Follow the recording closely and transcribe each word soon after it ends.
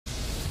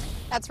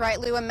That's right,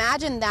 Lou.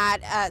 Imagine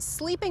that,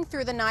 sleeping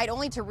through the night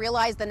only to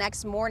realize the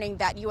next morning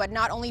that you had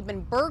not only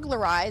been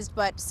burglarized,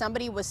 but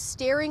somebody was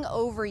staring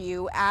over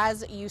you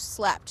as you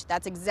slept.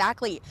 That's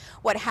exactly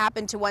what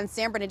happened to one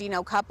San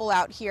Bernardino couple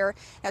out here.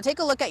 Now take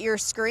a look at your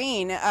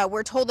screen.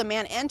 We're told a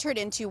man entered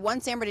into one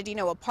San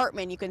Bernardino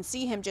apartment. You can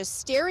see him just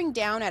staring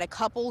down at a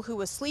couple who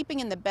was sleeping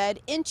in the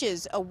bed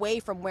inches away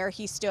from where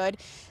he stood.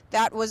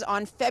 That was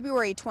on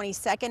February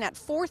 22nd at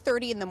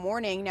 4:30 in the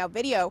morning. Now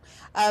video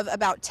of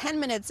about 10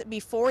 minutes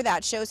before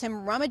that shows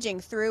him rummaging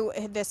through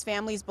this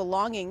family's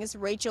belongings.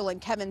 Rachel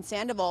and Kevin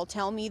Sandoval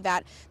tell me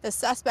that the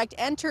suspect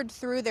entered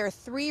through their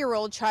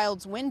 3-year-old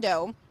child's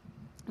window.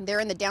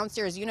 They're in the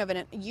downstairs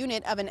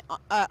unit of an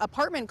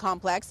apartment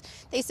complex.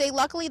 They say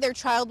luckily their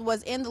child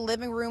was in the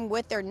living room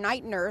with their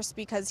night nurse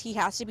because he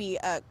has to be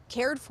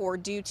cared for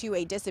due to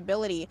a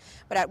disability.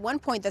 But at one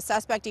point, the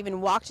suspect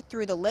even walked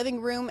through the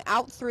living room,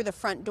 out through the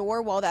front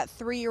door while that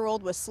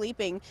 3-year-old was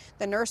sleeping.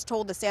 The nurse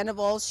told the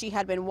Sandovals she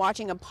had been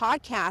watching a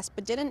podcast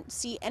but didn't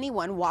see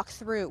anyone walk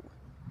through.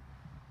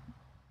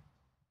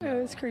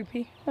 It was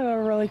creepy,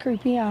 really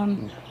creepy.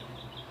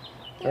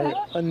 Very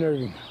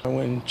unnerving. I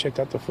went and checked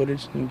out the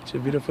footage, to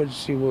view the footage, to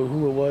see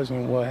who it was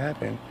and what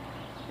happened.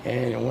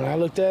 And when I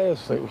looked at it, I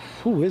was like,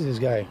 who is this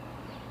guy?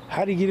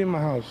 How did he get in my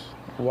house?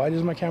 Why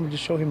does my camera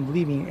just show him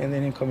leaving and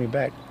then him coming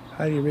back?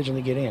 How did he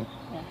originally get in?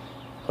 Yeah.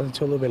 But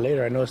until a little bit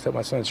later, I noticed that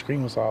my son's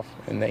screen was off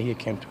and that he had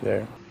came through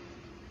there.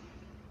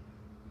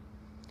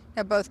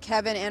 Now, both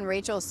Kevin and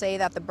Rachel say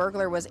that the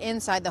burglar was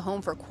inside the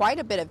home for quite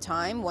a bit of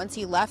time. Once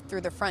he left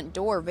through the front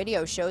door,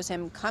 video shows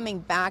him coming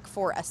back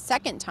for a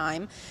second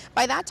time.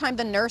 By that time,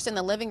 the nurse in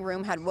the living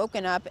room had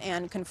woken up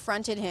and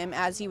confronted him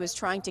as he was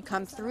trying to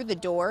come through the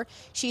door.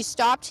 She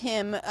stopped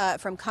him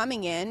from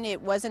coming in.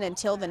 It wasn't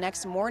until the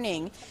next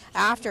morning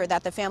after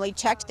that the family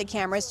checked the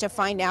cameras to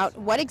find out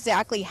what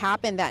exactly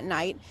happened that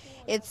night.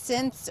 It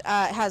since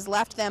has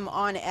left them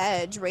on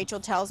edge. Rachel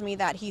tells me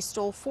that he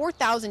stole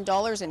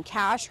 $4,000 in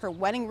cash, her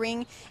wedding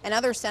ring, and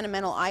other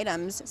sentimental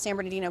items. San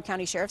Bernardino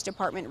County Sheriff's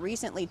Department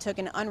recently took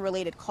an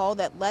unrelated call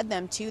that led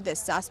them to this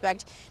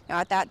suspect. Now,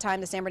 at that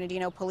time, the San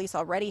Bernardino police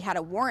already had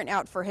a warrant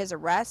out for his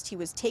arrest. He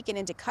was taken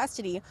into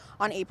custody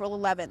on April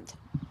 11th.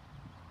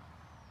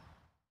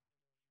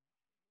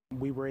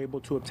 We were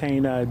able to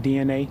obtain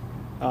DNA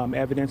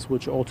evidence,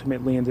 which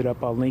ultimately ended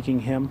up linking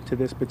him to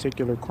this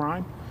particular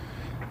crime.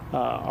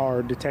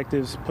 Our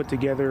detectives put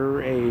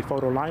together a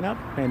photo lineup,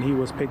 and he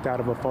was picked out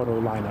of a photo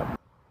lineup.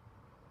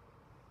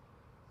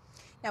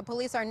 Now,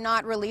 police are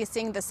not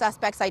releasing the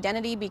suspect's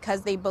identity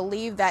because they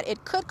believe that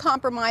it could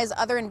compromise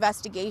other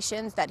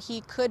investigations that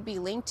he could be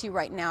linked to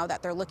right now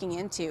that they're looking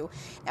into.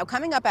 Now,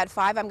 coming up at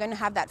 5, I'm going to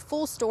have that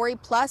full story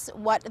plus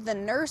what the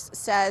nurse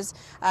says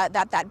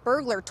that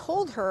burglar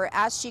told her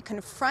as she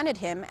confronted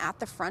him at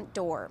the front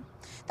door.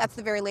 That's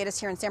the very latest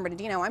here in San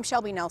Bernardino. I'm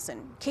Shelby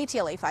Nelson,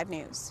 KTLA 5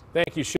 News. Thank you, Shelby.